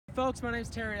Folks, my name is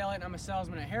Terry Elliott. I'm a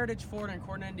salesman at Heritage Ford in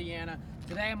Corydon, Indiana.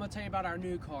 Today I'm going to tell you about our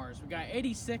new cars. We got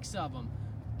 86 of them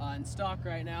in stock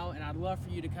right now, and I'd love for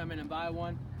you to come in and buy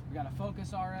one. We got a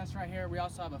Focus RS right here. We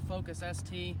also have a Focus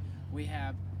ST. We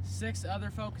have 6 other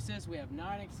Focuses. We have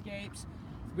 9 Escapes.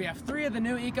 We have 3 of the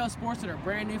new EcoSports that are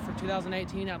brand new for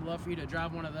 2018. I'd love for you to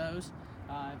drive one of those.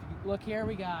 If you look here,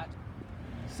 we got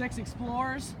 6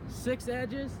 Explorers, 6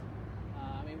 Edges.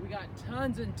 We got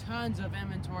tons and tons of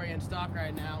inventory in stock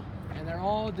right now, and they're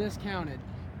all discounted.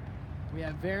 We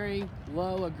have very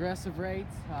low aggressive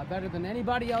rates, better than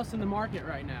anybody else in the market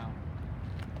right now.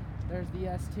 There's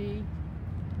the ST.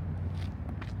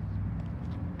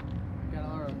 Got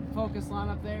our Focus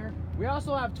lineup there. We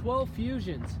also have 12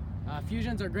 Fusions.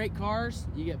 Fusions are great cars.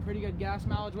 You get pretty good gas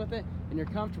mileage with it, and you're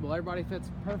comfortable. Everybody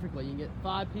fits perfectly. You can get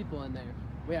 5 people in there.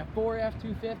 We have 4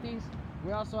 F-250s.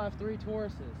 We also have 3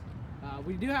 Tauruses.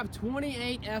 We do have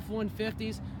 28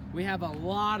 F-150s. We have a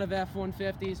lot of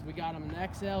F-150s. We got them in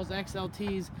XLs,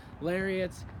 XLTs,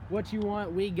 Lariats. What you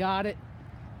want, we got it.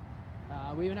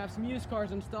 We even have some used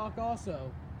cars in stock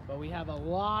also, but we have a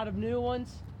lot of new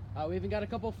ones. We even got a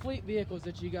couple fleet vehicles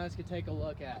that you guys could take a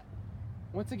look at.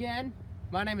 Once again,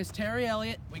 my name is Terry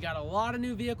Elliott. We got a lot of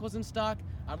new vehicles in stock.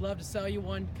 I'd love to sell you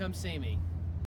one. Come see me.